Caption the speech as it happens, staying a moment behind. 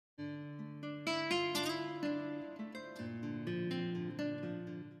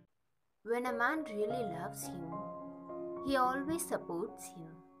When a man really loves you, he always supports you.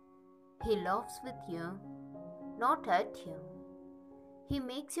 He laughs with you, not at you. He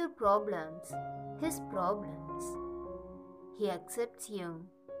makes your problems his problems. He accepts you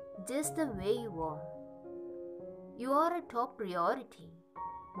just the way you are. You are a top priority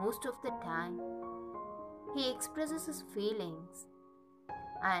most of the time. He expresses his feelings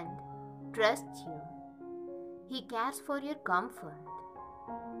and trusts you. He cares for your comfort.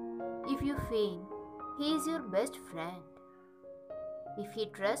 If you feel he is your best friend, if he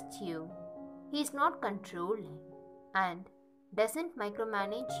trusts you, he is not controlling and doesn't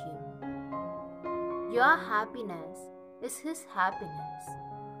micromanage you. Your happiness is his happiness.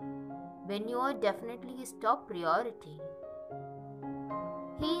 When you are definitely his top priority,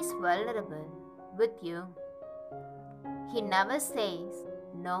 he is vulnerable with you. He never says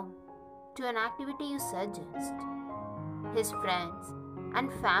no to an activity you suggest. His friends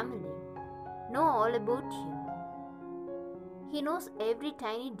and family know all about you. He knows every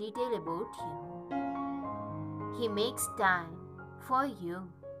tiny detail about you. He makes time for you.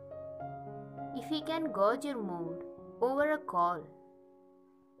 If he can gauge your mood over a call,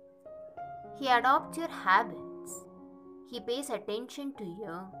 he adopts your habits. He pays attention to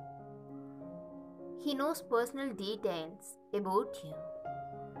you. He knows personal details about you.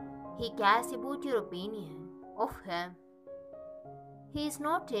 He cares about your opinion of him. He is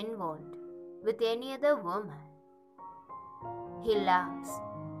not involved with any other woman. He loves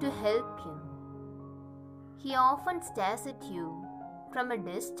to help you. He often stares at you from a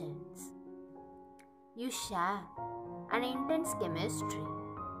distance. You share an intense chemistry.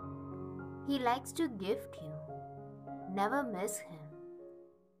 He likes to gift you. Never miss him.